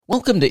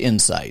Welcome to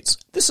Insights.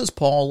 This is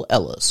Paul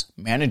Ellis,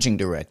 Managing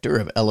Director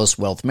of Ellis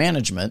Wealth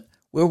Management,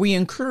 where we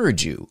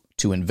encourage you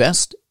to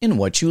invest in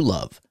what you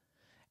love.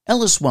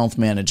 Ellis Wealth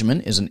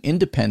Management is an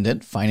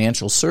independent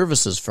financial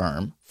services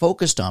firm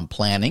focused on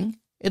planning,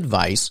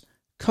 advice,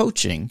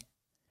 coaching,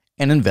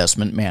 and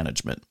investment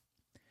management.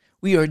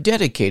 We are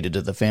dedicated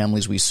to the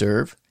families we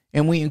serve,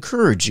 and we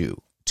encourage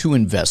you to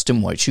invest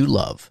in what you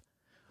love.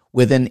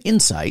 Within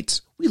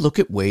Insights, we look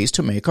at ways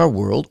to make our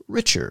world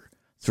richer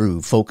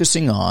through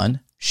focusing on,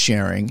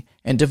 sharing,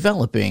 and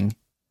developing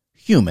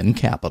human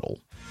capital.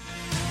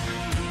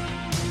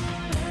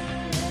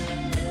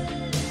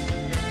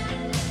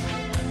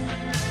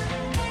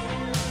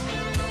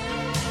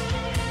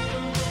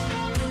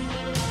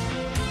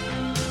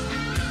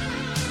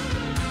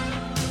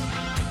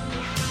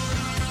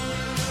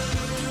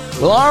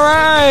 Well, all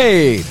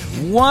right.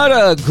 What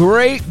a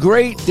great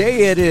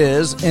day it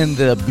is in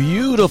the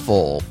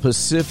beautiful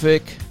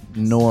Pacific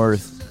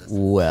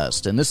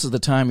Northwest. And this is the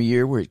time of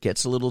year where it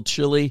gets a little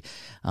chilly,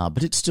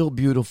 but it's still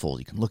beautiful.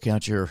 You can look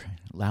out your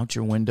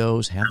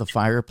windows, have the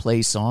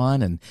fireplace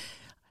on, and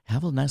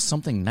have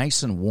something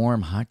nice and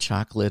warm, hot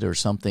chocolate or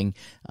something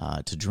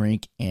to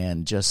drink,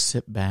 and just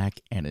sit back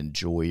and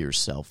enjoy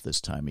yourself this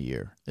time of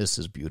year. This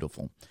is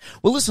beautiful.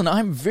 Well, listen,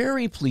 I'm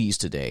very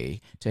pleased today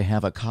to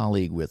have a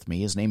colleague with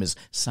me. His name is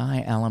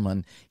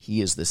Aleman.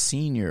 He is the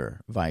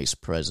Senior Vice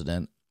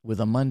President with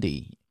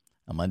Amundi.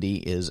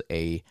 Amundi is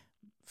a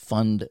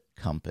fund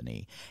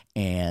company.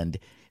 And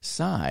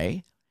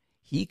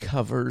he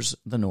covers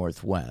the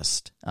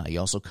Northwest. He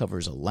also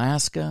covers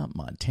Alaska,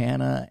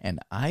 Montana, and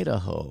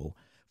Idaho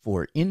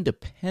for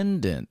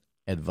independent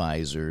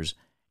advisors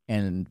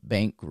and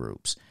bank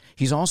groups.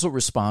 He's also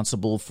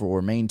responsible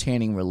for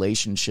maintaining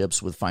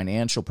relationships with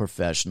financial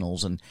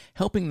professionals and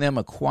helping them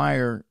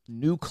acquire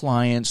new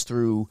clients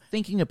through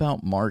thinking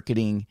about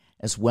marketing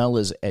as well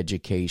as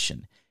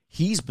education.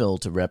 He's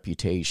built a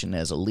reputation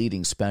as a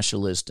leading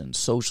specialist in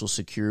Social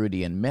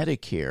Security and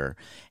Medicare,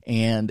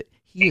 and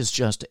he is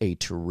just a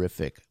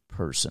terrific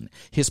person.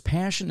 His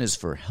passion is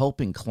for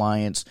helping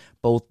clients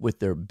both with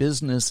their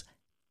business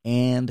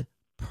and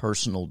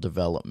personal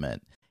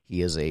development.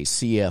 He is a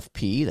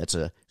CFP, that's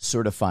a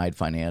Certified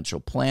Financial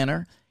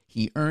Planner.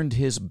 He earned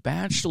his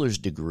bachelor's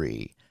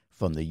degree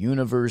from the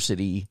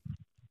University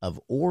of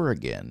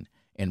Oregon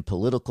in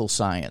political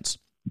science.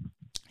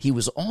 He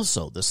was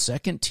also the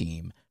second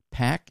team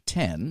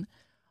Pac-10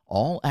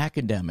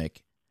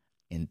 All-Academic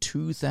in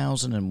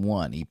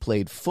 2001. He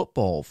played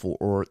football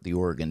for the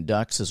Oregon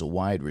Ducks as a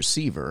wide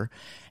receiver,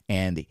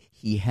 and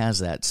he has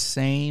that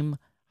same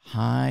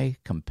high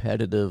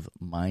competitive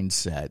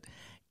mindset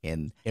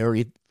in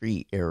every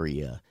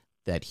area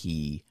that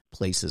he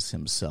places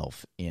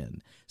himself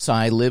in.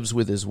 Cy lives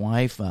with his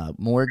wife,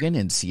 Morgan,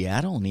 in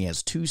Seattle, and he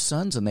has two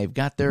sons, and they've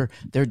got their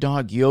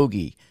dog,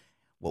 Yogi.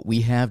 What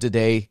we have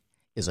today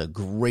is a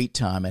great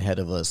time ahead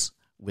of us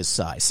with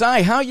Cy.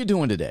 Cy, how are you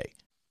doing today?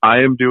 I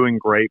am doing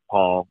great,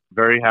 Paul.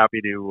 Very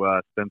happy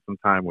to spend some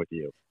time with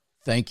you.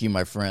 Thank you,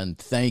 my friend.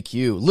 Thank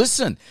you.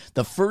 Listen,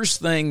 the first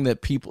thing that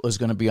is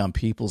going to be on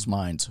people's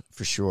minds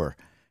for sure,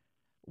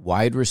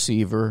 wide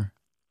receiver,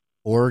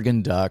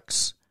 Oregon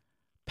Ducks,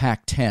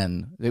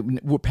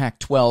 Pac-10. We're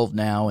Pac-12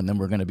 now, and then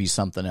we're going to be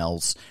something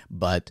else.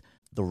 But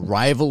the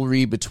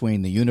rivalry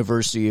between the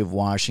University of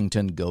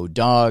Washington, go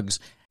Dogs,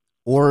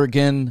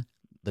 Oregon,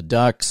 the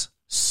Ducks,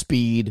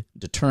 speed,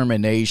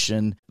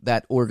 determination.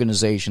 That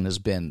organization has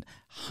been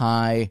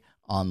high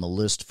on the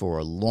list for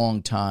a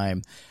long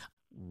time.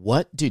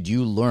 What did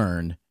you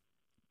learn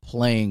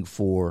playing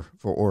for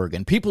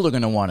Oregon? People are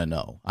going to want to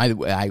know. I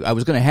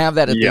was going to have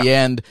that at the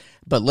end,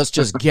 but let's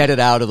just get it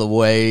out of the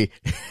way.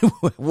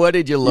 What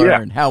did you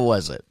learn? Yeah. How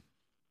was it?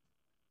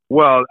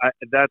 Well,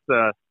 that's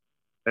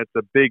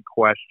a big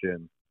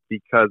question,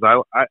 because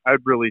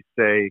I'd really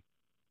say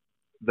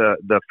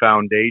the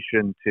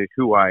foundation to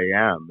who I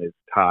am is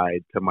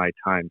tied to my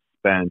time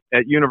spent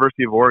at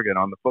University of Oregon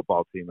on the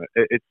football team.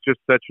 It's just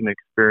such an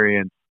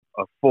experience,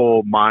 a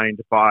full mind,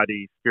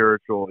 body,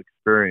 spiritual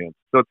experience.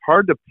 So it's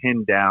hard to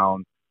pin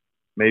down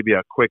maybe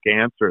a quick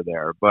answer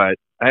there. But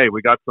hey,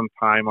 we got some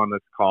time on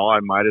this call. I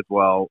might as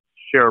well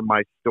share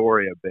my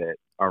story a bit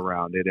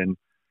around it. And,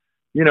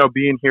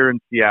 being here in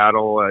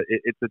Seattle,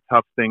 it's a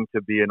tough thing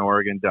to be an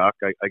Oregon Duck.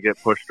 I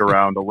get pushed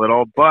around a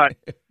little, but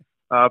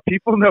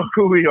people know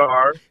who we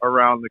are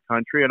around the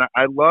country. And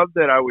I love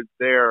that I was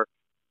there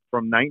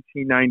from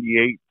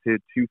 1998 to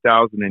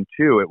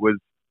 2002. It was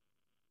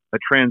a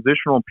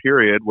transitional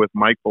period with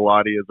Mike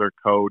Bellotti as our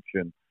coach,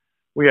 and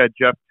we had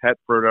Jeff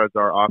Tetford as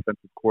our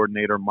offensive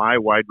coordinator. My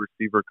wide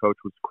receiver coach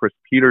was Chris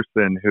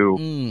Peterson,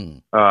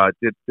 who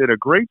did a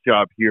great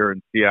job here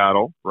in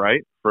Seattle,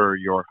 right, for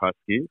your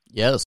Huskies.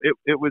 Yes.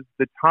 It was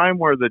the time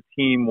where the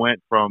team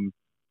went from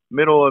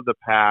middle of the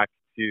pack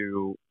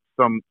to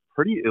some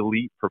pretty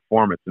elite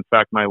performance. In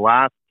fact, my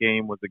last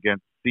game was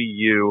against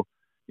CU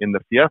in the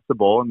Fiesta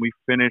Bowl, and we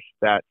finished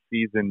that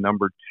season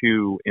number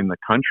 2 in the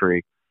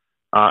country.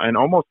 And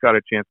almost got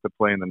a chance to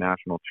play in the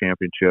national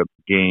championship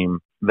game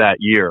that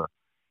year.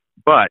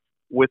 But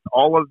with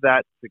all of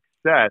that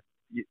success,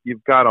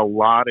 you've got a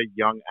lot of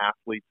young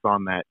athletes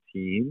on that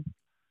team,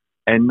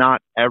 and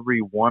not every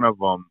one of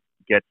them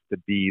gets to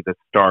be the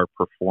star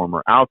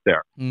performer out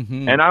there.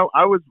 Mm-hmm. And I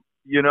was,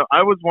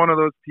 I was one of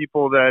those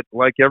people that,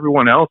 like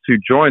everyone else who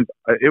joins,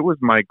 it was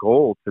my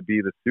goal to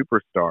be the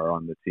superstar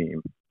on the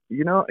team.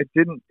 It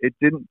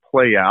didn't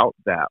play out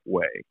that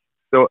way.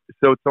 So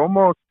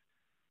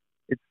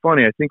it's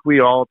funny. I think we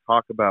all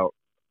talk about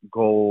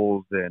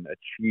goals and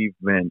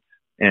achievement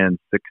and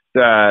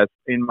success.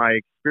 In my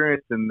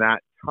experience in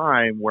that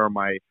time where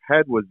my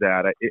head was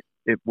at,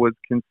 it was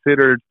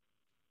considered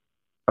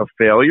a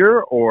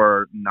failure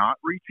or not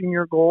reaching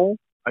your goal.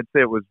 I'd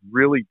say it was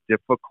really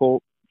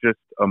difficult just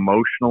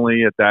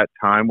emotionally at that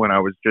time when I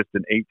was just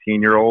an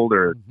 18-year-old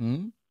or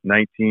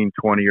 19,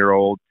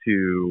 20-year-old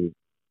to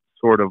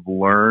sort of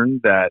learn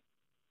that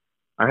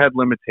I had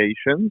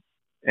limitations.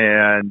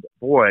 And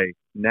boy,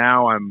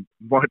 now I'm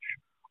much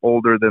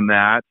older than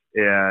that.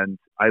 And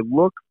I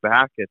look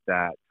back at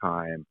that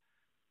time,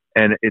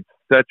 and it's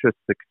such a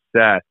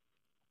success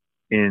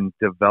in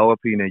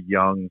developing a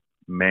young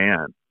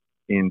man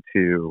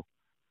into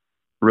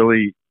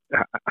really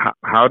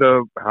how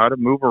to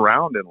move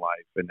around in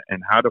life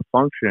and how to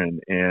function.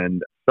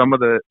 And some of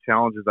the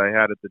challenges I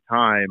had at the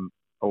time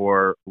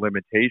or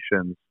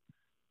limitations,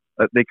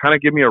 they kind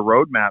of give me a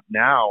roadmap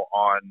now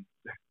on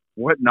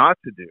what not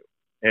to do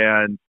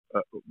and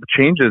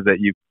changes that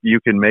you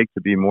can make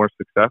to be more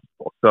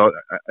successful. So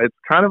it's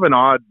kind of an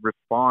odd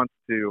response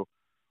to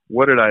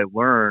what did I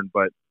learn,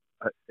 but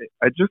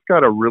I just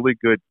got a really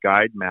good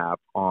guide map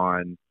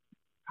on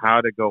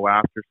how to go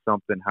after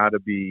something, how to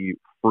be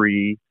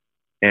free,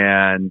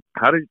 and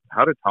how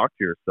to talk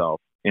to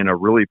yourself in a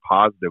really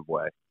positive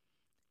way.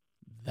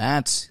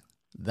 That's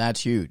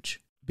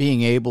huge.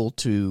 Being able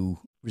to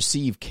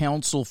receive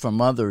counsel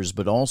from others,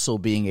 but also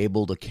being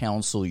able to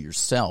counsel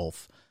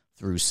yourself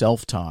through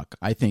self-talk,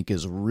 I think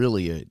is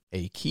really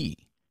a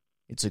key.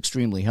 It's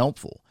extremely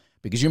helpful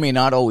because you may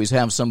not always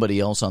have somebody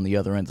else on the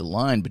other end of the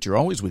line, but you're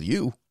always with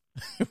you.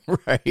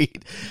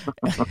 Right.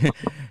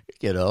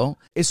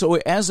 So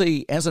as an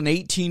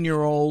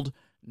 18-year-old,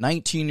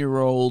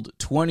 19-year-old,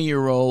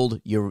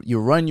 20-year-old, you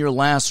run your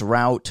last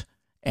route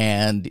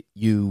and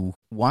you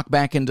walk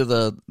back into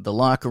the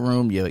locker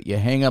room, you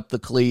hang up the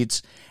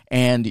cleats,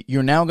 and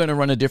you're now going to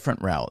run a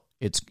different route.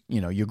 It's,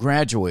 you're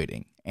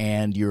graduating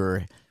and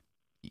you're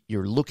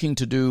looking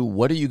to do,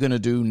 what are you going to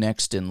do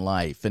next in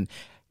life? And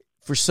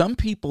for some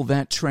people,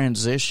 that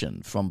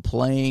transition from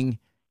playing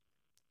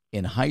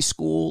in high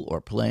school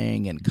or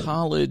playing in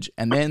college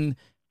and then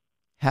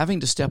having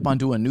to step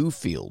onto a new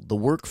field, the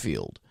work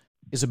field,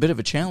 is a bit of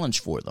a challenge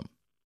for them.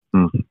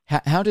 Mm-hmm.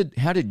 How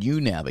did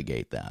you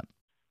navigate that?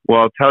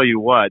 Well, I'll tell you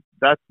what,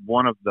 that's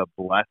one of the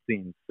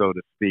blessings, so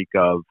to speak,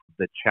 of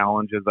the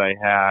challenges I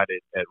had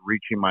at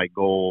reaching my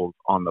goals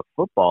on the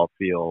football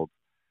field,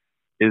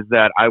 is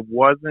that I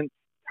wasn't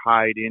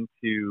tied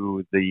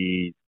into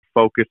the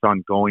focus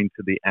on going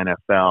to the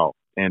NFL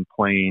and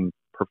playing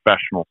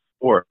professional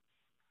sports.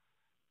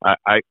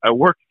 I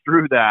worked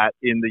through that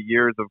in the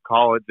years of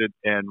college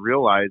and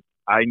realized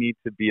I need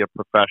to be a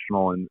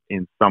professional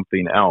in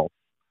something else.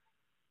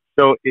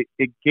 So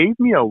it gave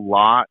me a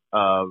lot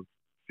of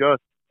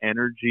just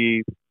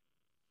energy,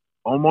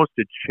 almost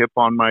a chip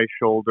on my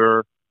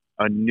shoulder,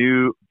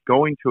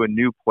 going to a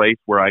new place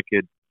where I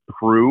could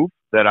prove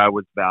that I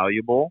was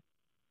valuable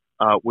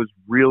was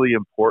really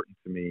important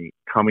to me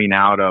coming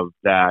out of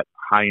that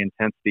high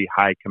intensity,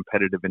 high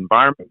competitive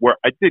environment where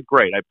I did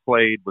great. I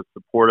played, was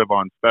supportive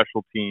on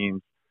special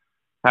teams,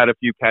 had a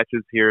few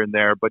catches here and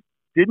there, but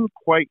didn't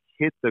quite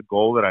hit the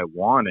goal that I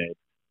wanted.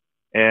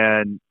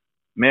 And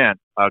man,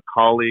 a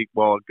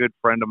good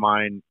friend of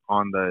mine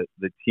on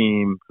the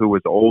team who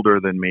was older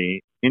than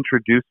me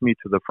introduced me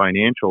to the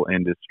financial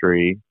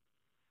industry,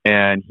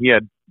 and he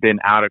had been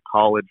out of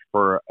college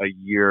for a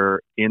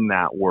year in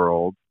that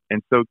world.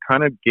 And so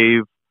kind of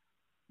gave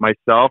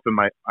myself and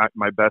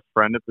my best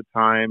friend at the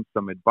time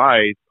some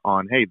advice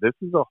on, hey, this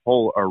is a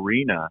whole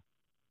arena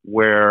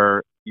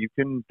where you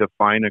can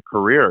define a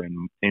career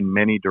in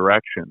many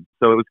directions.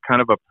 So it was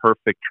kind of a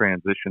perfect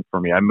transition for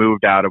me. I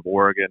moved out of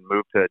Oregon,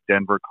 moved to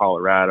Denver,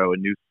 Colorado, a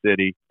new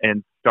city,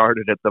 and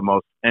started at the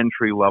most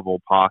entry level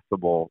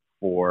possible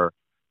for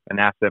an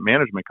asset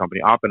management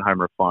company,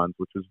 Oppenheimer Funds,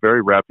 which was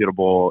very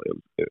reputable.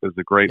 It was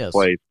a great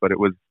place, but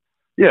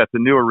it's a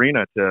new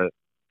arena to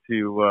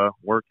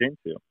work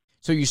into.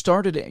 So you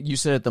started, you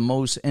said, at the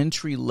most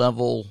entry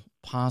level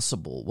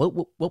possible.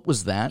 What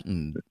was that,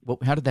 and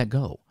how did that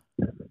go?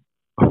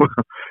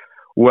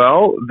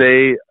 Well,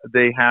 they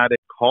had a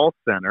call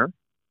center.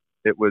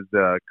 It was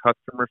a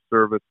customer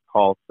service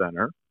call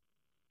center.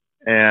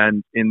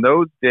 And in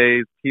those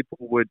days, people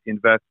would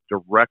invest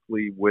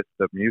directly with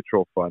the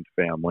mutual fund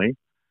family,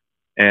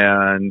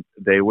 and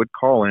they would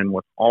call in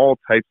with all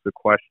types of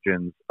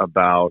questions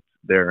about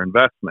their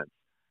investments.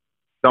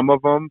 Some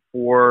of them,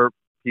 for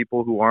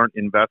people who aren't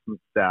investment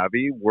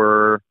savvy,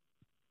 were,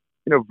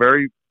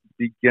 very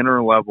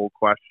beginner level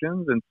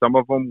questions, and some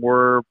of them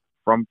were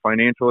from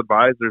financial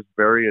advisors,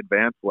 very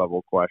advanced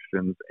level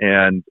questions,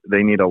 and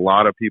they need a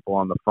lot of people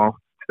on the phone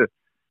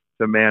to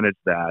to manage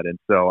that. And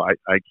so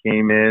I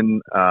came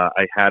in,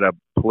 I had a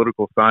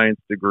political science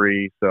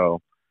degree, so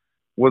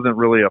wasn't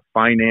really a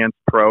finance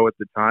pro at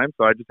the time.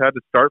 So I just had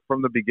to start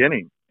from the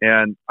beginning.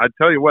 And I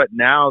tell you what,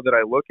 now that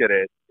I look at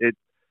it,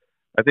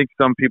 I think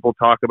some people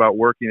talk about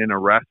working in a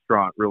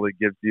restaurant really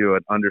gives you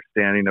an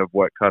understanding of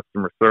what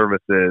customer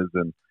service is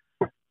and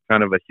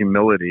kind of a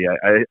humility.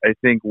 I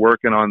think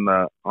working on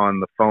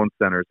the phone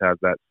centers has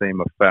that same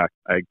effect.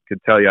 I could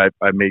tell you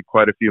I made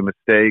quite a few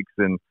mistakes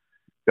and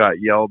got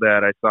yelled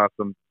at. I saw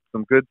some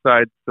good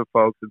sides to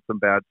folks and some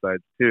bad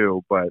sides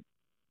too, but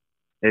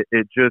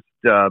it just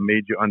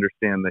made you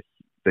understand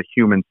the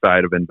human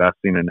side of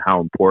investing and how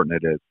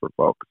important it is for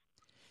folks.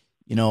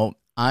 You know,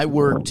 I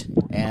worked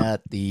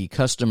at the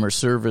customer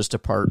service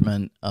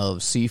department of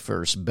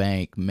Seafirst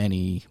Bank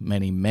many,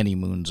 many, many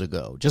moons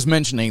ago. Just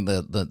mentioning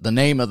the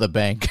name of the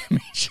bank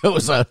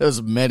shows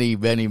us many,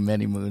 many,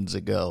 many moons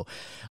ago.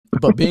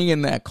 But being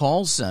in that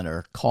call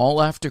center,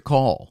 call after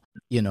call,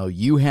 you know,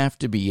 you have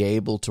to be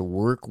able to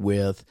work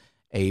with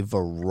a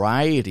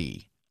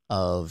variety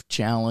of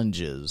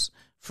challenges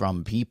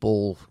from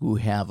people who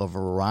have a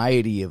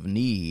variety of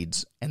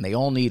needs, and they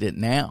all need it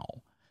now.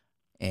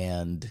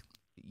 And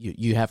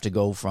you have to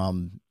go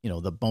from, you know,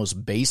 the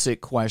most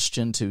basic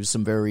question to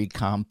some very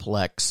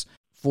complex,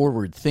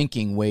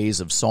 forward-thinking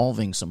ways of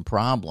solving some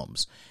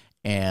problems.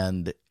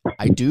 And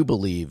I do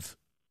believe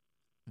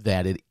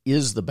that it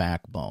is the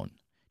backbone,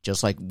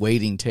 just like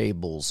waiting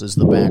tables is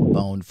the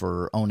backbone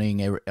for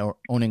owning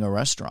a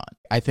restaurant.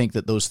 I think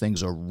that those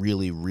things are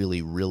really,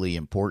 really, really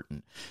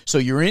important. So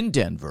you're in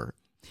Denver,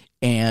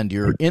 and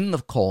you're in the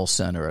call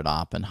center at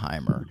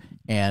Oppenheimer.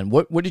 And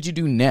what did you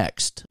do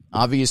next?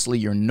 Obviously,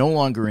 you're no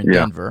longer in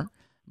Denver,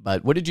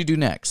 but what did you do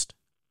next?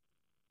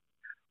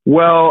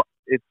 Well,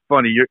 it's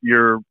funny.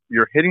 You're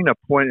hitting a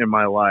point in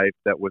my life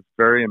that was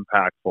very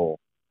impactful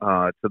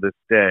to this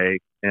day,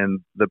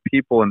 and the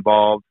people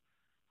involved,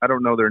 I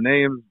don't know their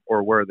names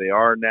or where they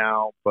are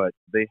now, but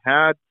they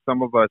had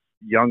some of us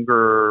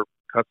younger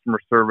customer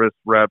service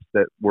reps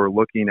that were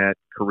looking at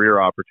career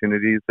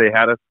opportunities. They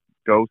had us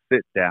go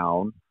sit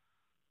down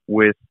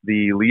with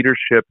the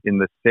leadership in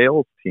the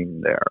sales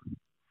team there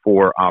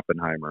for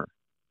Oppenheimer.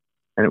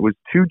 And it was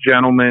two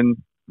gentlemen,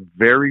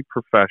 very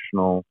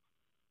professional,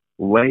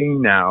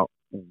 laying out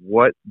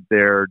what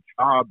their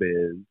job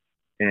is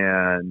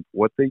and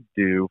what they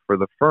do for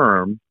the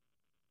firm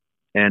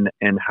and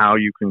how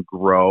you can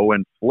grow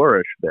and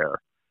flourish there.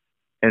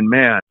 And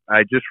man,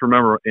 I just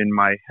remember in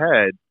my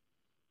head,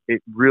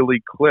 it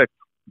really clicked.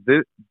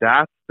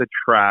 That's the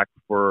track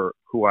for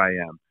who I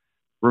am.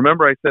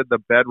 Remember I said the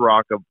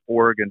bedrock of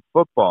Oregon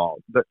football.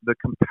 The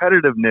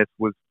competitiveness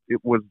was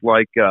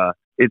like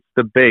it's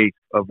the base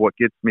of what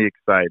gets me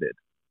excited.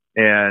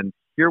 And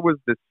here was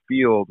this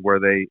field where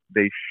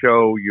they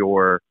show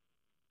your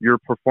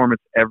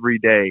performance every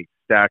day,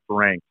 stacked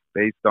ranked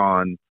based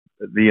on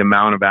the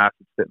amount of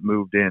assets that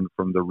moved in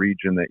from the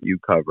region that you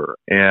cover.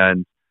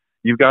 And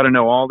you've got to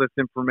know all this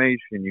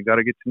information. You've got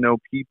to get to know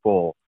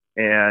people,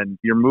 and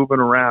you're moving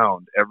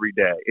around every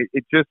day.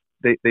 It just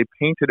they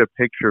painted a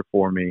picture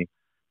for me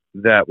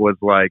that was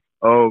like,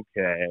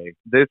 okay,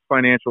 this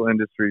financial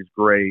industry is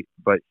great,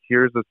 but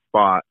here's a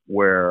spot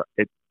where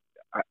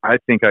I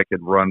think I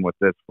could run with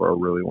this for a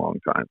really long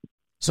time.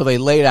 So they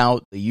laid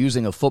out,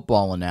 using a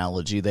football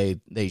analogy,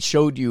 they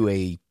showed you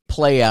a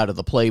play out of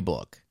the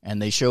playbook,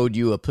 and they showed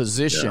you a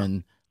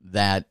position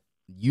that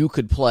you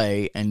could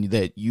play and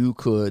that you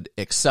could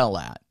excel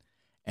at.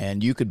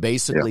 And you could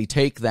basically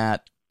take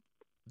that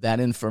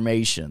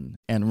information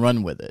and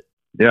run with it.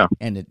 Yeah.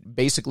 And it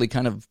basically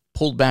kind of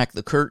pulled back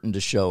the curtain to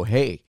show,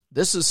 hey,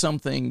 this is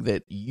something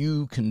that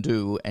you can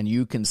do and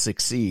you can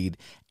succeed.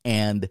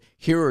 And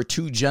here are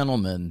two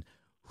gentlemen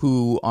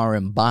who are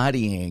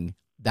embodying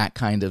that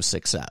kind of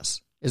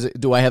success.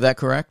 Do I have that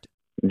correct?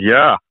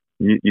 Yeah,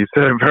 you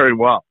said it very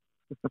well.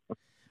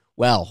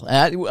 Well,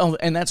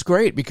 and that's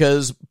great,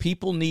 because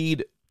people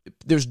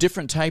there's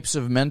different types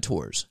of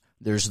mentors.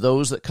 There's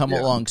those that come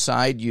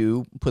alongside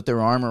you, put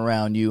their arm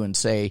around you and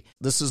say,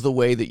 this is the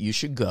way that you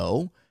should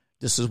go.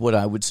 This is what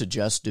I would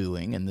suggest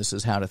doing, and this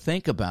is how to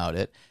think about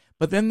it.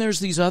 But then there's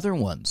these other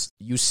ones.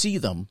 You see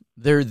them.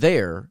 They're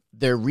there.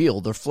 They're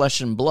real. They're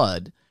flesh and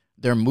blood.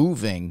 They're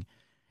moving.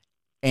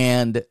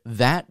 And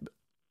that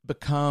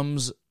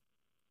becomes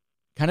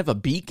kind of a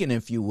beacon,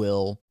 if you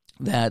will,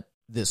 that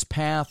this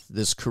path,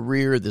 this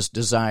career, this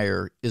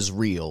desire is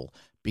real,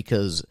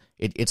 because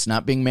it's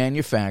not being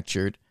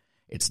manufactured.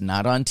 It's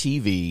not on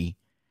TV.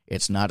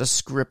 It's not a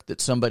script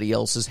that somebody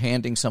else is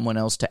handing someone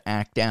else to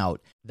act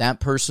out. That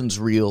person's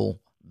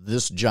real.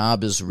 This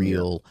job is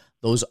real.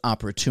 Those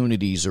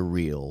opportunities are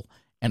real.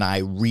 And I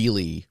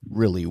really,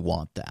 really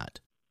want that.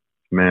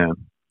 Man.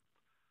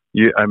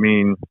 This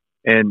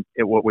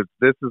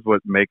is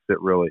what makes it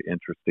really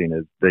interesting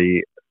is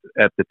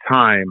at the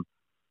time,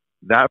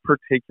 that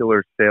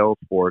particular sales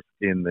force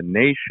in the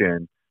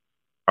nation,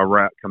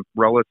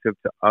 relative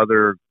to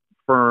other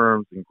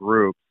firms and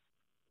groups,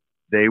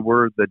 they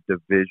were the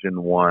Division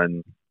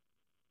I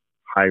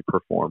high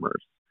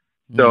performers.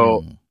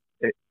 So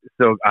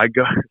I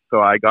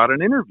got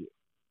an interview,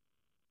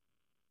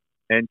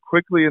 And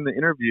quickly in the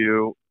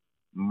interview,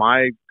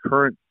 my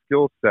current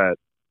skill set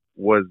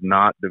was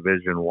not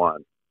Division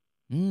One.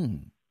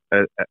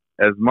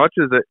 As much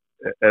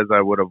as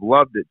I would have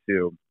loved it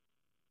to,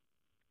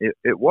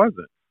 it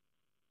wasn't.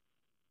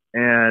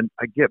 And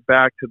I get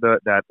back to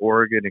that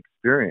Oregon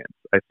experience.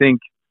 I think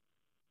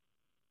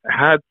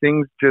had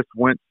things just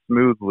went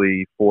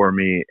smoothly for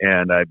me,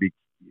 and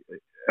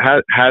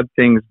had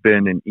things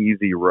been an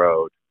easy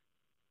road,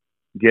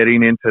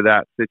 getting into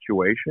that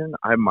situation,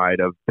 I might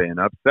have been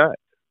upset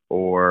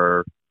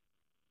or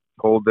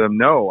told them,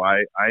 no,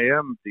 I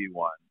am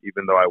D1,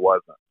 even though I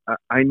wasn't.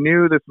 I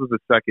knew this was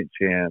a second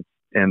chance,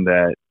 and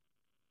that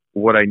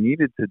what I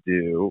needed to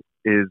do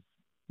is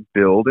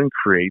build and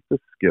create the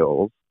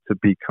skills to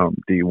become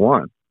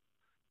D1.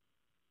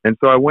 And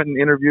so I went and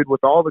interviewed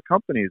with all the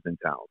companies in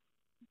town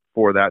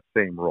for that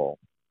same role.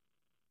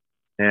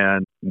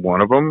 And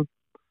one of them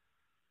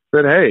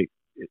said, hey,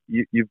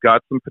 you've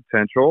got some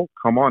potential.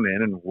 Come on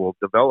in and we'll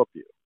develop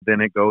you.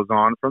 Then it goes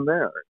on from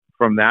there.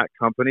 From that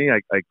company,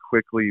 I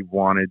quickly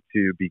wanted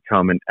to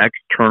become an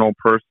external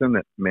person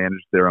that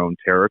managed their own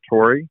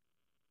territory.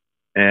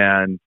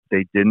 And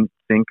they didn't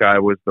think I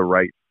was the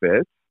right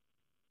fit.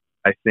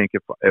 I think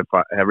if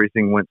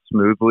everything went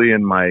smoothly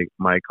in my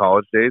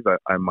college days,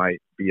 I might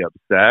be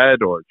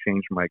upset or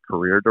change my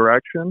career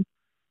direction.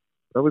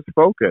 I was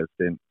focused,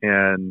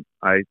 and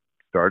I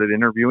started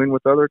interviewing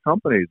with other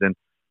companies. And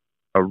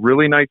a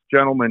really nice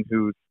gentleman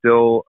who's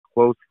still a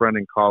close friend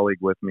and colleague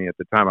with me at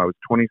the time, I was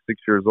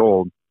 26 years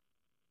old,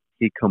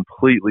 he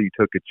completely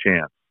took a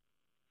chance.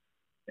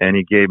 And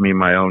he gave me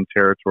my own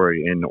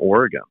territory in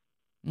Oregon,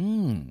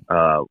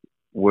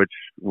 which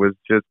was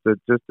just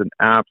an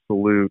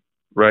absolute,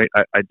 right.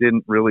 I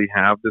didn't really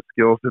have the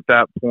skills at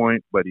that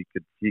point, but he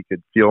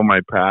could feel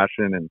my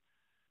passion,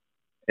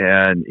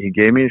 and he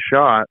gave me a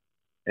shot.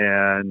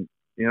 And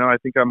I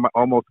think I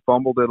almost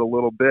fumbled it a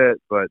little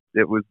bit, but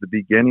it was the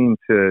beginning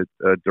to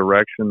a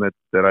direction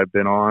that I've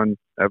been on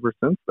ever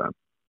since then.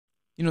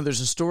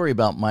 There's a story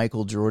about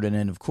Michael Jordan,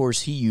 and of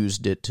course he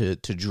used it to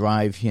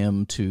drive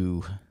him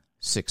to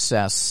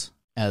success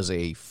as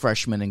a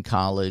freshman in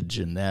college,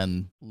 and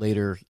then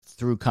later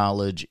through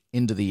college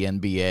into the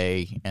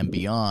NBA and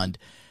beyond.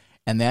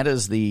 And that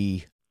is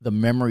the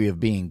memory of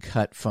being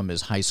cut from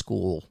his high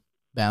school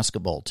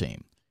basketball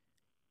team.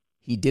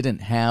 He didn't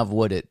have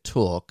what it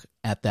took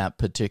at that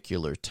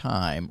particular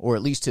time, or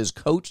at least his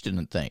coach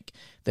didn't think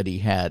that he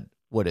had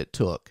what it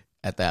took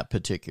at that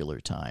particular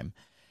time.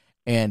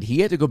 And he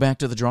had to go back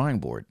to the drawing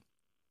board.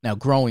 Now,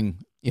 growing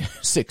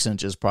 6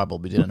 inches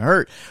probably didn't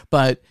hurt,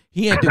 but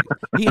he had to,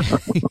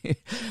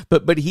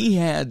 but he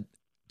had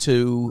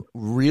to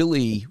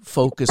really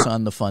focus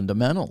on the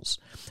fundamentals.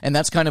 And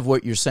that's kind of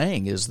what you're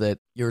saying, is that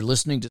you're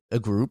listening to a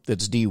group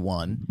that's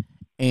D1,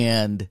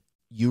 and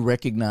you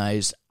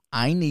recognize,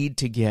 I need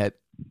to get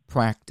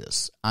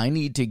practice. I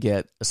need to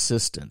get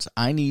assistance.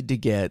 I need to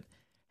get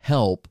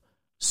help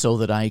so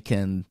that I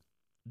can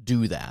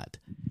do that.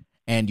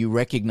 And you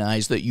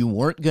recognize that you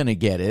weren't going to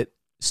get it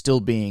still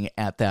being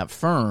at that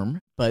firm,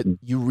 but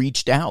you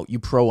reached out. You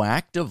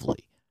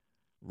proactively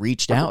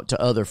reached out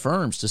to other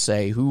firms to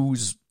say, who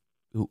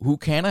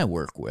can I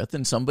work with?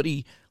 And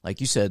somebody, like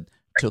you said,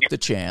 took the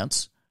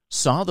chance,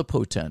 saw the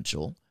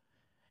potential,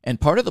 and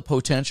part of the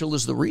potential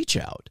is the reach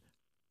out.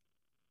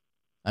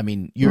 I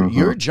mean,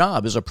 your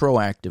job is a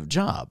proactive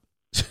job.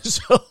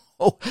 So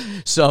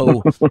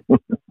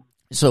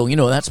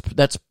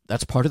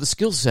that's part of the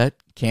skill set.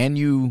 Can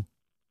you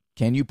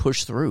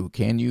push through?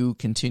 Can you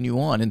continue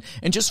on?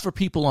 And just for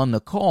people on the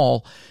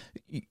call,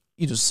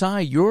 Cy,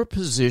 your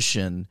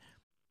position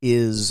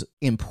is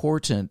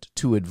important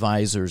to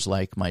advisors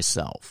like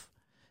myself.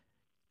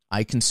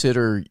 I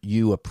consider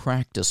you a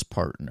practice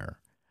partner,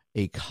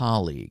 a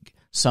colleague,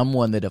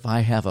 someone that if I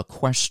have a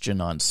question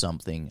on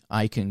something,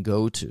 I can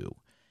go to.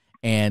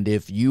 And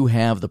if you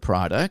have the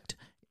product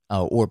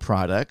or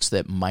products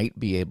that might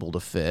be able to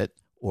fit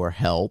or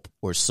help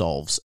or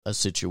solve a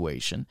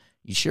situation,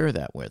 you share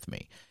that with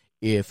me.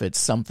 If it's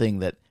something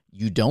that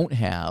you don't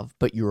have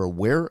but you're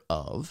aware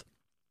of,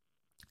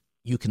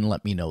 you can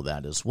let me know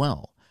that as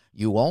well.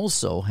 You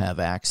also have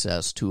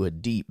access to a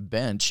deep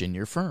bench in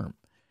your firm.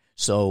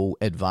 So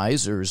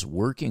advisors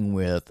working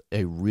with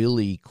a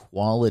really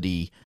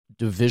quality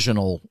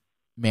divisional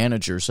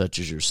manager such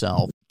as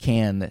yourself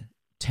can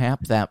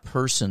tap that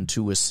person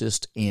to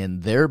assist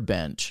in their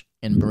bench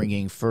in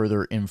bringing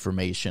further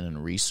information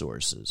and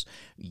resources.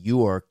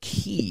 You are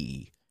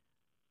key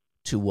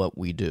to what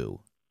we do.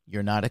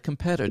 You're not a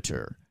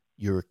competitor.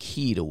 You're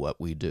key to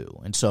what we do.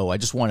 And so I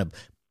just want to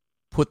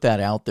put that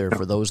out there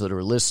for those that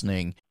are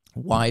listening.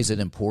 Why is it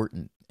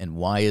important? And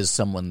why is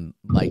someone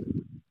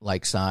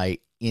like Cy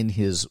in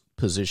his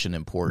position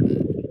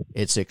important?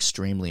 It's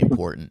extremely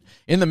important.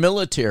 In the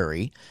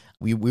military,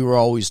 we were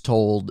always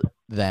told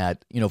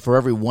that, for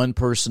every one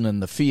person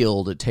in the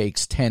field, it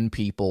takes 10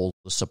 people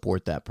to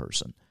support that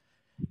person.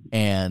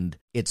 And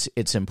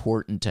it's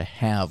important to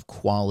have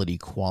quality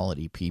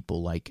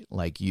people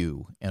like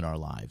you in our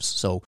lives.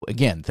 So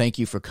again, thank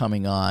you for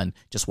coming on.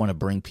 Just want to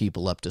bring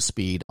people up to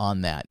speed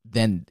on that.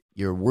 Then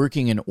you're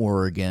working in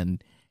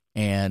Oregon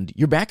and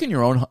you're back in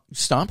your own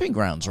stomping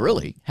grounds,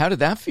 really. How did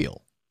that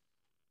feel?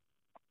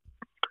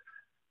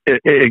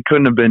 It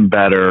couldn't have been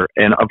better.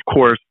 And of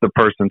course, the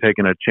person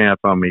taking a chance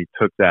on me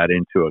took that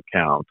into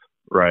account,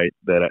 right?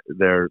 That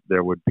there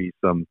would be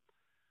some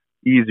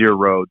easier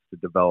roads to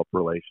develop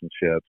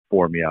relationships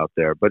for me out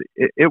there. But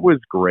it was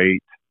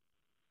great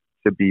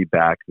to be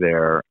back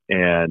there.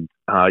 And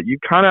you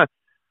kind of,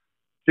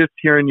 just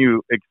hearing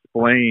you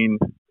explain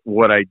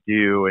what I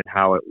do and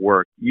how it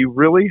works, you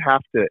really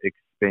have to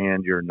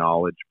expand your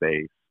knowledge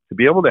base. To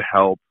be able to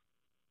help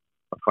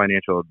a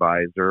financial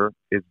advisor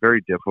is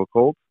very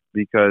difficult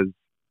because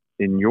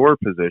in your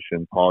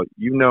position, Paul,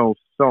 you know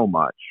so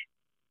much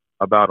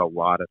about a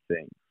lot of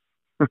things.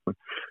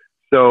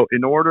 So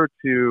in order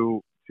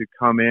to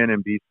come in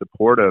and be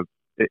supportive,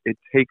 it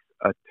takes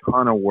a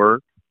ton of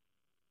work,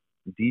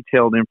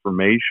 detailed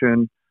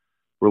information,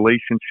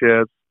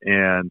 relationships,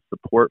 and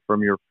support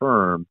from your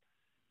firm.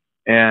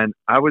 And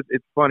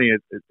it's funny,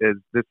 as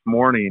this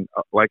morning,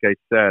 like I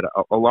said,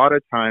 a lot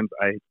of times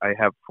I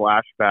have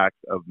flashbacks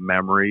of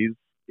memories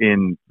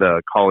in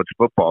the college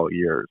football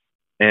years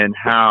and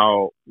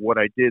how what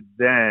I did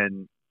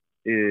then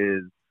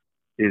is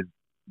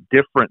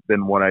different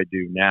than what I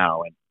do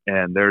now.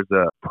 And there's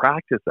a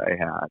practice I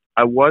had.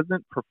 I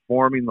wasn't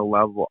performing the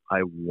level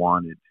I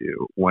wanted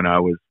to when I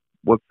was,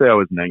 let's say I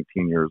was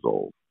 19 years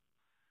old.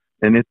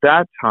 And at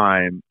that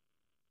time,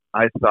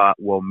 I thought,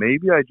 well,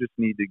 maybe I just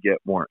need to get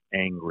more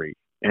angry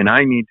and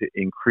I need to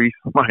increase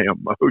my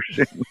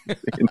emotions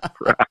in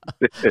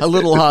practice. A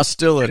little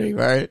hostility,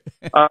 right?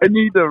 I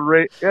need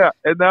to yeah.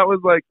 And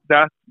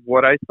that's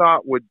what I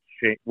thought would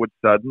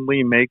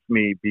suddenly make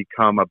me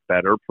become a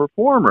better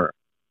performer.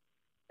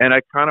 And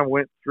I kind of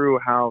went through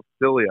how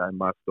silly I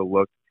must have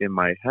looked in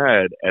my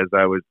head as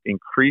I was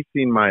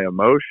increasing my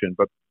emotion,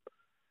 but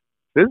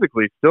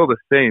physically still the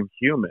same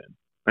human.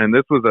 And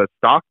this was a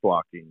stock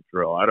blocking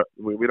drill.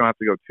 We don't have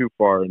to go too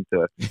far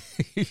into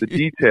the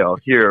detail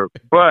here,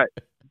 but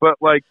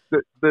like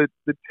the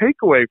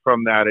takeaway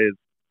from that is,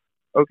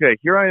 okay,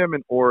 here I am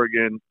in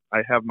Oregon.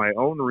 I have my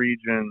own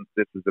region.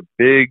 This is a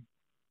big,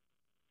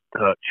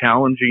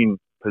 challenging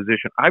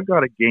position. I've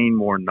got to gain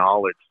more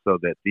knowledge so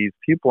that these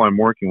people I'm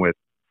working with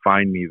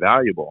find me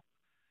valuable.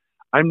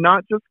 I'm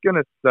not just going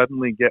to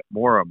suddenly get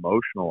more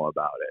emotional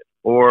about it,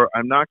 or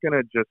I'm not going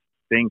to just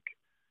think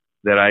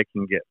that I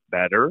can get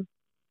better.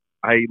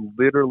 I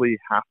literally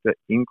have to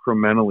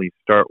incrementally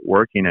start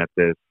working at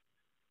this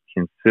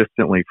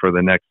consistently for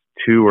the next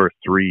 2 or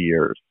 3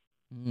 years.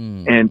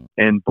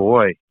 And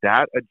boy,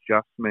 that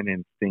adjustment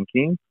in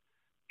thinking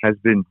has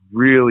been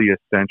really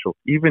essential.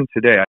 Even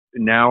today,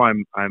 now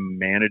I'm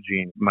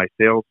managing my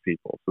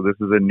salespeople. So this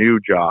is a new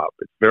job.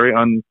 It's very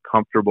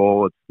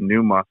uncomfortable. It's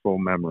new muscle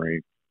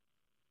memory.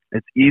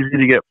 It's easy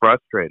to get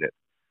frustrated.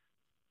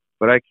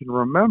 But I can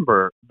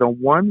remember the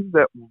ones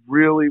that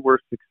really were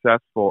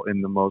successful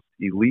in the most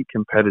elite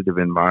competitive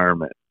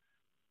environment,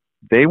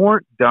 they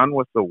weren't done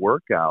with the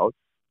workouts,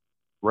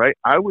 right?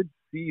 I would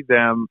see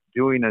them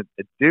doing an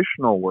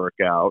additional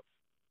workout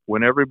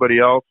when everybody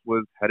else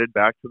was headed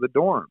back to the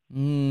dorm.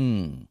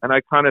 And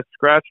I kind of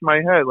scratched my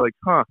head like,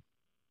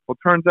 well,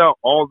 turns out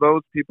all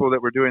those people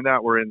that were doing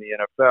that were in the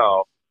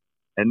NFL.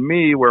 And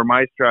me, where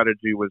my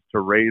strategy was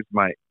to raise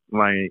my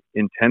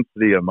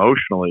intensity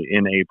emotionally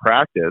in a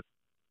practice,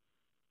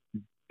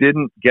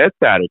 didn't get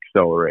that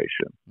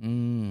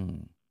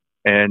acceleration.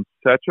 And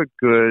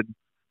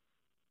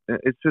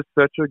it's just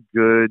such a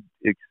good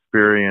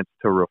experience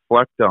to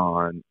reflect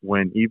on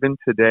when even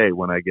today,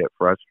 when I get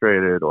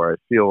frustrated or I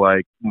feel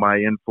like my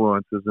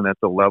influence isn't at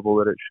the level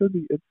that it should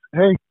be, it's,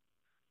 hey,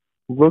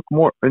 look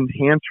more,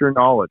 enhance your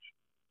knowledge,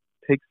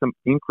 take some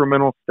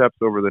incremental steps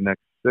over the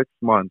next 6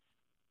 months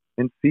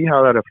and see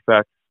how that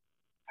affects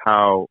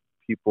how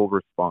people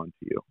respond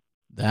to you.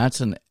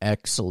 That's an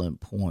excellent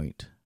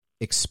point.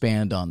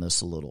 Expand on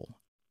this a little.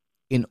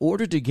 In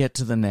order to get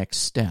to the next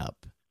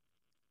step,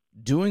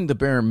 doing the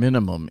bare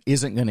minimum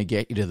isn't going to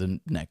get you to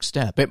the next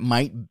step. It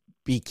might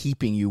be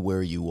keeping you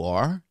where you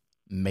are,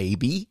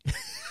 maybe,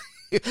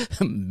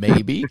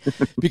 maybe,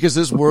 because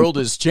this world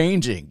is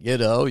changing.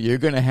 You're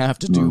going to have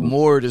to do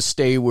more to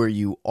stay where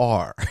you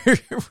are,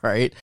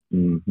 right?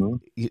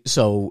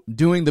 So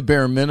doing the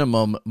bare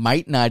minimum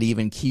might not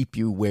even keep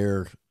you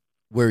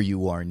where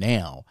you are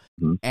now.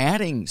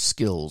 Adding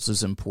skills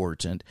is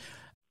important.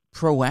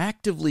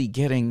 Proactively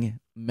getting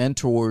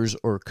mentors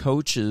or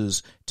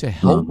coaches to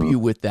help you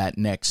with that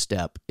next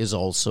step is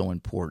also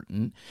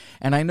important.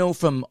 And I know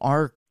from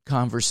our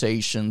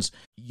conversations,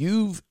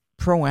 you've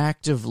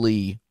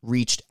proactively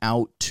reached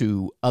out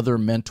to other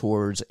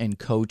mentors and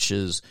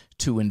coaches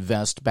to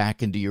invest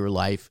back into your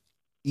life,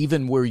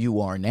 even where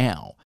you are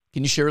now.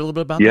 Can you share a little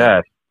bit about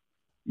that?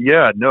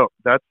 Yeah, no,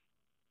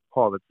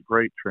 Paul, that's a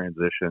great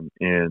transition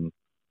in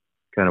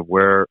kind of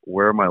where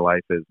my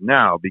life is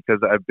now, because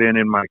I've been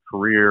in my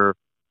career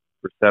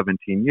for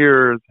 17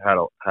 years,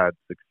 had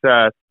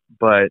success,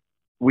 but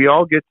we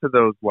all get to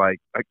those, like,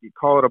 I could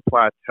call it a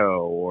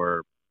plateau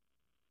or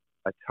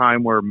a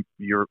time where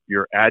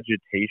your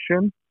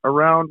agitation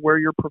around where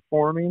you're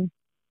performing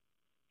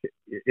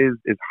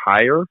is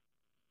higher,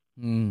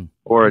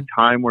 or a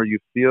time where you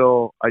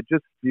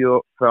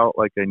felt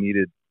like I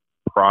needed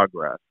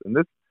progress. And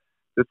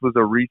this was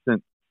a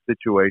recent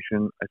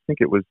situation. I think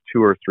it was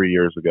 2 or 3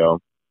 years ago,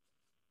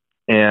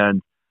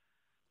 and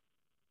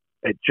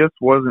it just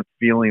wasn't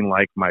feeling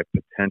like my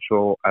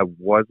potential. I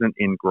wasn't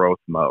in growth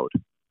mode,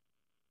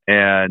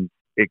 and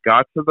it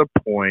got to the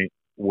point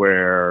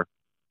where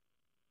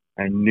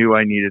I knew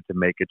I needed to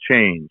make a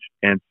change.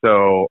 And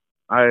so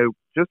I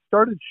just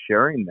started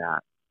sharing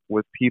that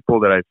with people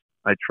that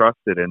I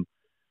trusted. And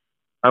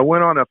I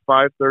went on a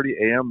 5:30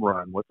 a.m.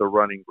 run with a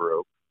running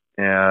group,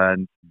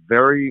 and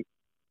very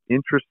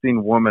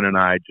interesting woman and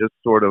I just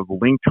sort of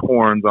linked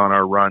horns on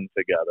our run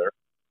together.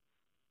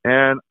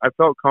 And I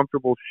felt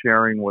comfortable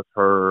sharing with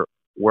her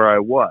where I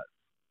was,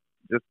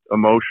 just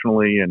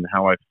emotionally, and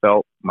how I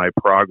felt my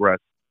progress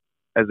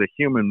as a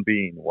human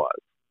being was.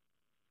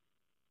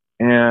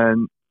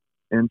 And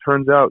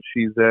turns out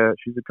she's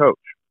a coach.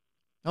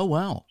 Oh,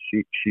 wow.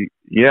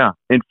 Yeah.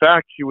 In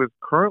fact, she was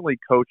currently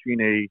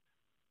coaching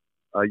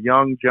a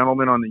young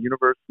gentleman on the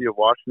University of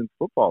Washington's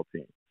football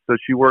team. So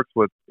she works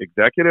with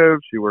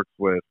executives. She works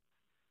with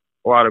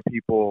a lot of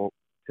people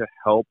to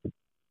help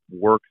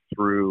work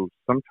through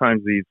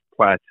sometimes these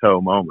plateau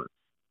moments.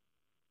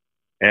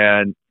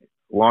 And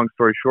long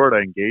story short, I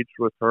engaged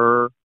with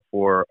her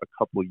for a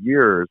couple of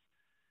years,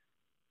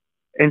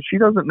 and she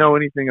doesn't know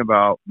anything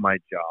about my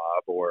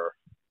job or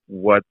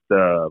what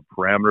the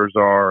parameters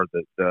are,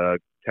 the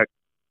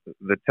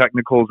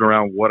technicals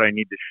around what I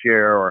need to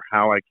share or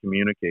how I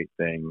communicate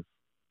things.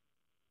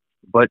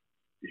 But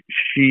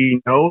she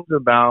knows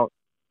about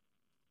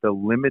the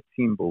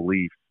limiting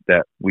beliefs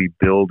that we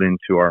build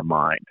into our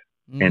mind,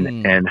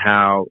 and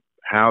how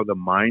the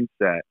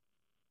mindset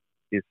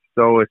is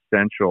so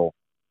essential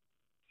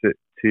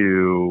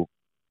to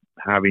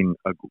having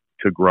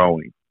to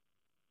growing.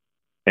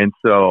 And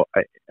so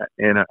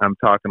I'm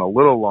talking a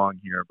little long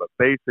here, but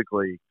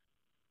basically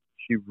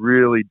she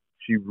really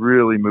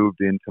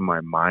moved into my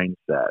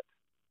mindset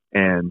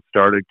and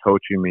started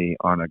coaching me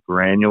on a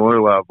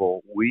granular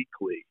level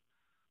weekly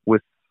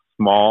with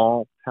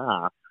small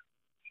tasks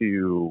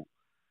to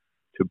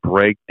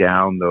break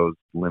down those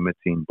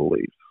limiting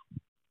beliefs.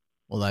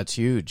 Well, that's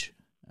huge.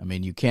 I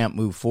mean, you can't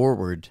move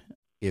forward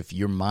if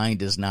your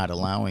mind is not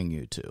allowing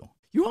you to.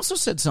 You also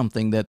said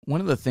something that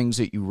one of the things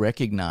that you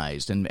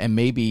recognized, and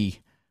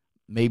maybe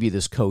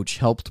this coach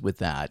helped with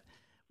that,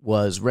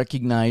 was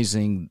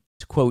recognizing,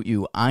 to quote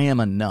you, I am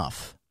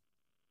enough.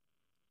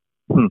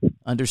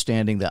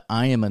 Understanding that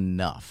I am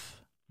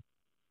enough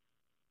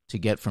to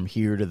get from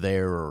here to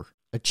there or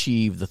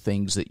achieve the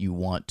things that you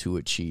want to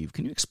achieve.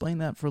 Can you explain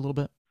that for a little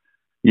bit?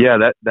 Yeah,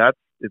 that's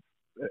it's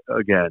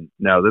again.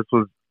 Now this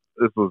was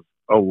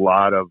a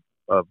lot of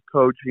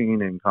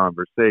coaching and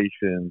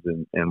conversations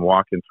and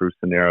walking through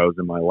scenarios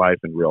in my life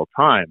in real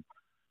time.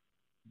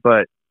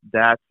 But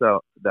that's a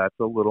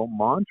little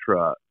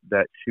mantra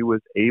that she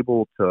was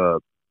able to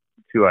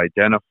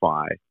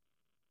identify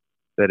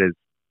that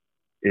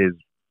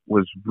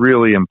was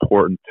really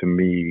important to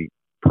me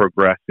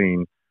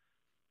progressing,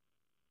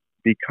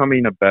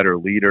 becoming a better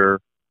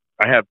leader.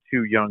 I have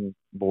 2 young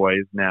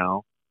boys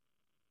now.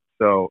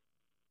 So,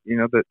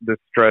 the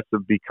stress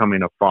of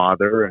becoming a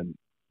father and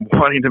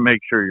wanting to make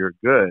sure you're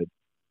good.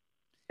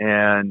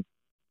 And,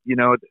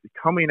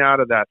 coming out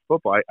of that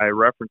football, I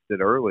referenced it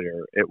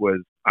earlier. It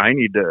was, I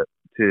need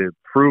to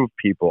prove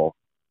people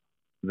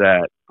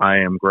that I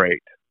am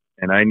great.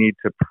 And I need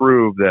to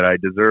prove that I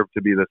deserve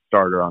to be the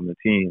starter on the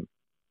team.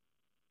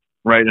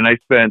 Right. And I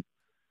spent,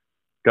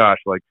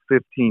 like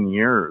 15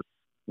 years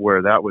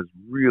where that was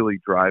really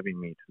driving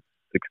me to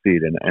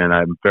succeed. And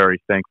I'm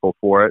very thankful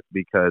for it,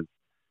 because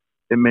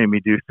it made me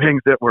do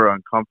things that were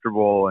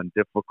uncomfortable and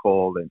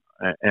difficult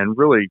and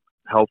really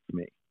helped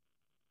me.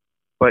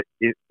 But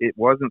it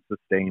wasn't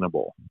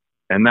sustainable.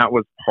 And that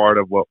was part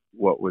of what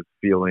was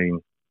feeling.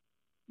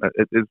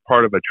 It is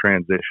part of a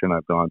transition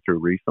I've gone through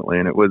recently.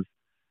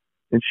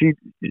 And she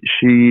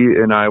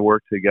and I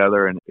work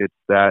together, and it's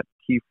that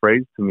key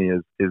phrase to me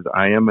is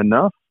I am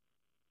enough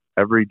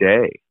every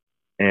day.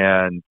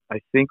 And I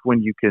think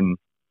when you can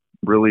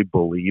really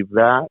believe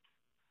that,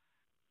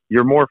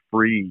 you're more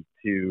free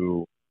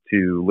to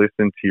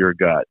listen to your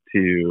gut,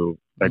 to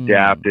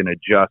adapt and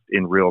adjust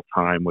in real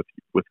time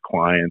with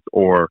clients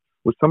or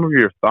with some of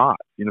your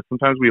thoughts.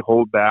 Sometimes we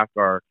hold back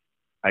our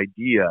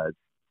ideas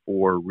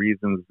for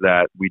reasons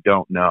that we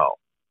don't know.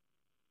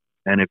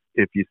 And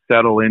if you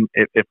settle in,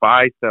 if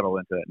I settle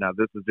into it, now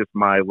this is just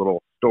my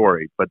little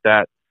story, but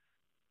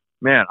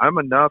I'm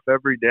enough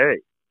every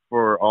day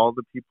for all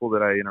the people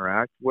that I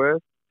interact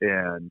with.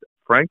 And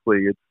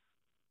frankly,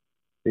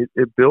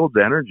 it builds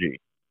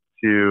energy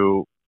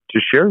to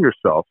share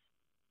yourself,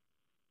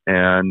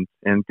 and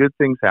good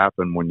things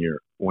happen when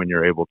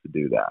you're able to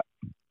do that.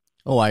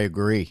 Oh, I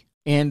agree.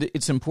 And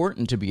it's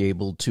important to be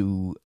able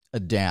to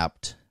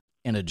adapt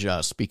and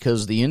adjust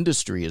because the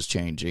industry is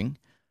changing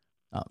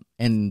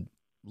and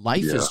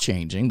life is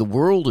changing. The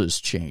world is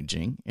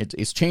changing.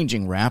 It's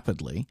changing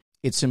rapidly.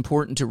 It's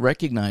important to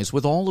recognize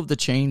with all of the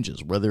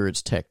changes, whether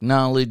it's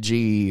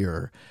technology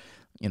or,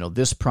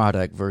 this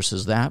product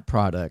versus that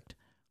product,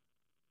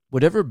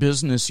 whatever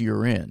business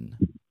you're in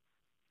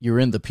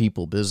the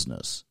people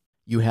business.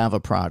 You have a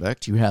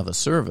product, you have a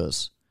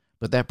service,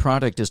 but that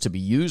product is to be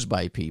used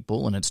by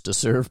people and it's to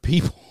serve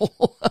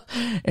people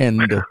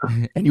and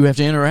you have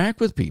to interact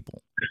with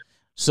people.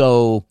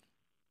 So,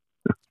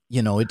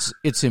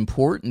 it's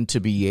important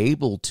to be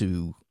able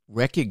to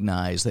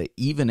recognize that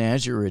even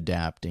as you're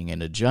adapting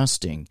and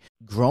adjusting,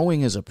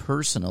 growing as a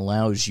person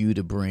allows you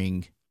to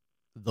bring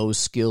those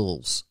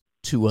skills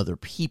to other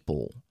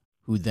people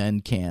who then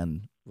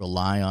can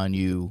rely on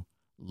you,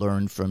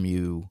 learn from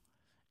you,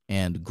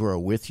 and grow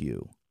with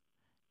you.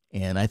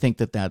 And I think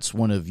that that's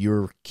one of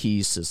your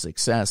keys to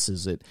success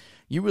is that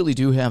you really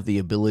do have the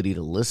ability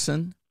to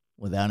listen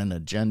without an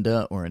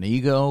agenda or an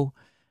ego.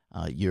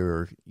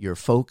 You're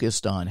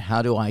focused on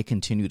how do I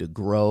continue to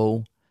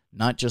grow,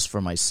 not just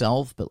for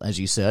myself, but as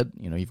you said,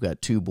 you've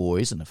got 2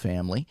 boys and a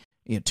family.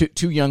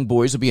 Two young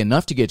boys would be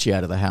enough to get you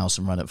out of the house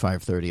and run at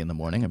 5:30 in the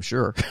morning, I'm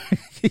sure.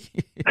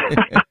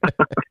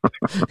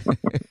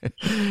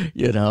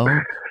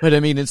 But I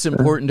mean, it's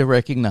important to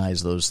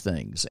recognize those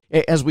things.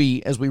 As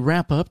we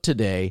wrap up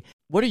today,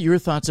 what are your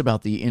thoughts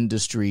about the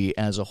industry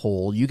as a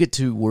whole? You get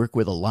to work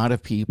with a lot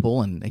of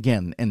people, and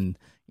again,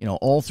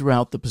 all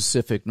throughout the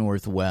Pacific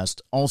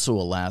Northwest, also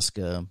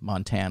Alaska,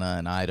 Montana,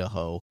 and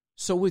Idaho.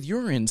 So with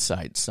your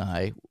insight,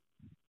 Si,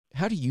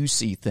 how do you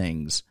see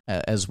things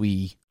as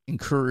we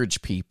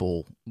encourage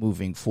people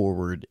moving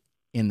forward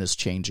in this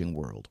changing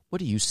world? What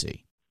do you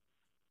see?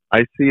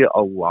 I see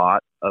a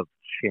lot of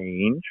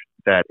change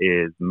that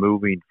is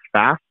moving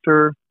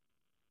faster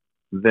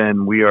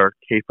than we are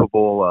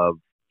capable of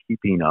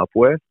keeping up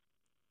with.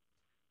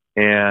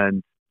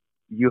 And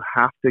you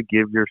have to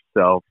give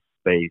yourself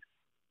space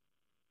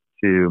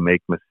to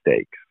make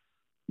mistakes.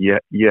 You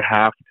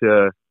have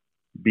to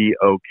be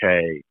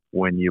okay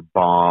when you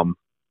bomb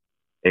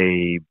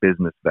a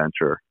business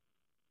venture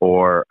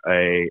or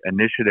a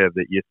initiative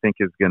that you think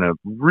is going to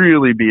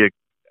really be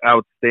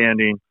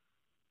outstanding.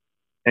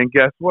 And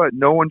guess what?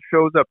 No one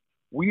shows up.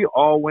 We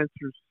all went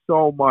through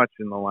so much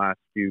in the last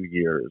few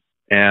years.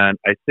 And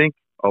I think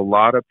a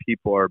lot of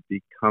people are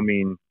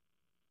becoming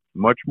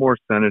much more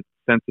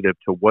sensitive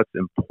to what's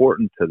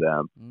important to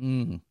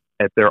them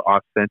at their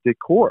authentic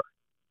core.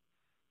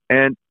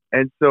 And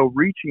so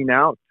reaching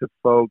out to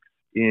folks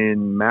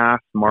in mass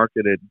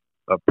marketed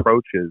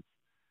approaches,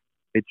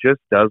 it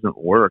just doesn't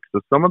work.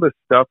 So some of the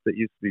stuff that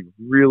used to be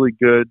really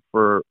good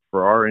for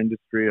our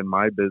industry and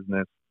my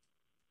business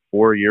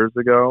 4 years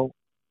ago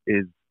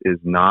is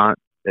not,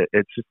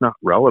 it's just not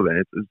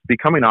relevant. It's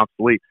becoming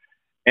obsolete.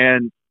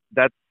 And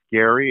that's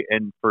scary.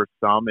 And for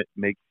some, it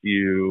makes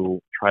you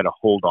try to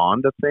hold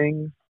on to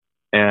things.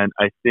 And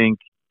I think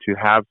to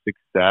have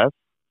success,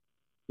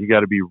 you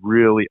got to be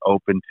really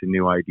open to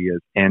new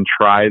ideas and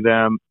try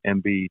them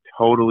and be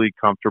totally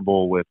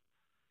comfortable with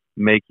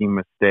making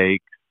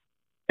mistakes.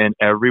 And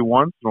every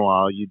once in a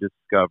while, you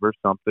discover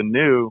something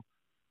new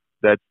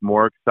that's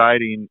more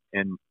exciting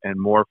and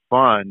more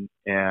fun.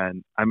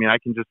 And I mean, I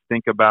can just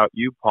think about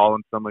you, Paul,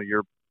 and some of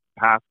your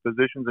past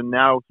positions. And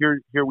now here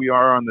we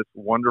are on this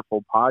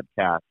wonderful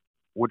podcast,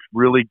 which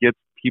really gets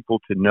people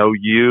to know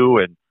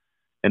you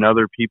and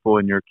other people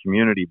in your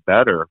community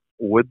better.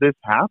 Would this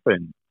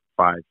happen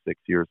 5, 6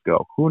 years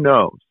ago? Who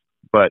knows?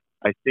 But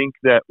I think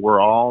that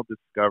we're all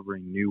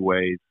discovering new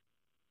ways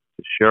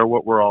to share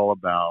what we're all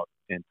about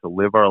and to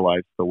live our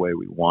lives the way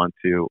we want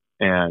to.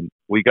 And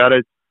we got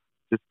to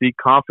just be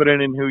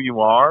confident in who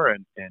you are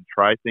and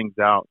try things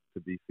out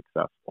to be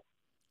successful.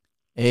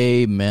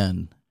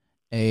 Amen.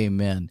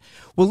 Amen.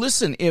 Well,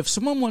 listen, if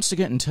someone wants to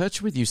get in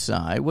touch with you,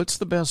 Si, what's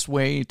the best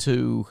way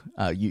to,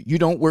 you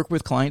don't work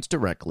with clients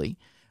directly,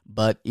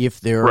 but if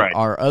there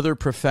are other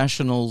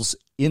professionals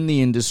in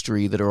the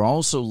industry that are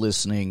also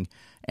listening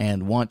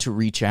and want to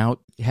reach out,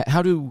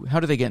 how do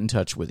they get in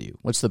touch with you?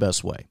 What's the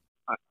best way?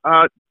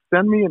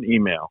 Send me an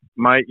email.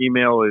 My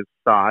email is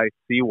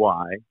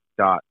cy.aleman,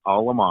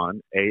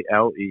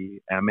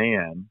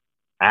 Aleman,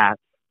 at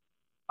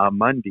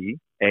Amundi,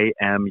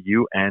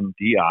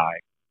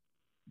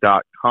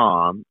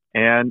 AMUNDI.com.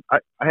 And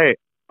hey,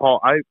 Paul,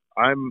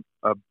 I'm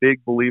a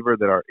big believer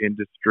that our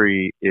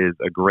industry is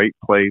a great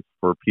place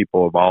for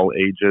people of all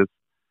ages.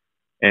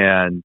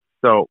 And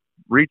so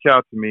reach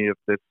out to me if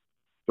this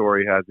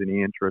story has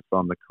any interest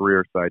on the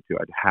career side too.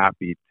 I'd be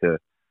happy to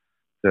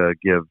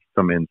give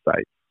some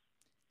insights.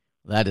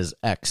 That is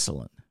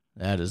excellent.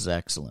 That is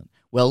excellent.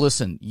 Well,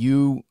 listen,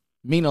 you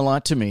mean a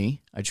lot to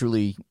me. I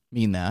truly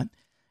mean that.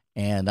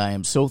 And I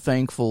am so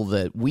thankful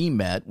that we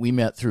met. We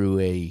met through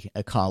a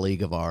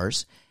colleague of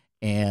ours.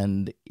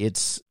 And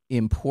it's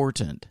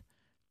important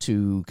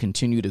to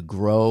continue to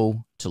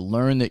grow, to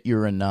learn that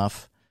you're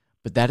enough.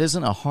 But that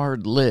isn't a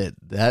hard lid.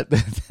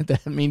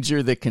 That means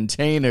you're the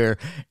container,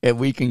 and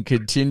we can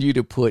continue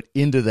to put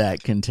into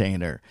that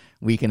container.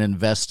 We can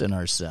invest in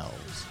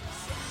ourselves.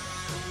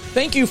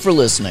 Thank you for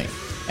listening.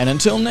 And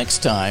until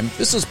next time,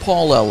 this is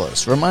Paul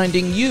Ellis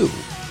reminding you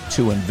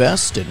to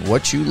invest in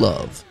what you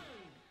love.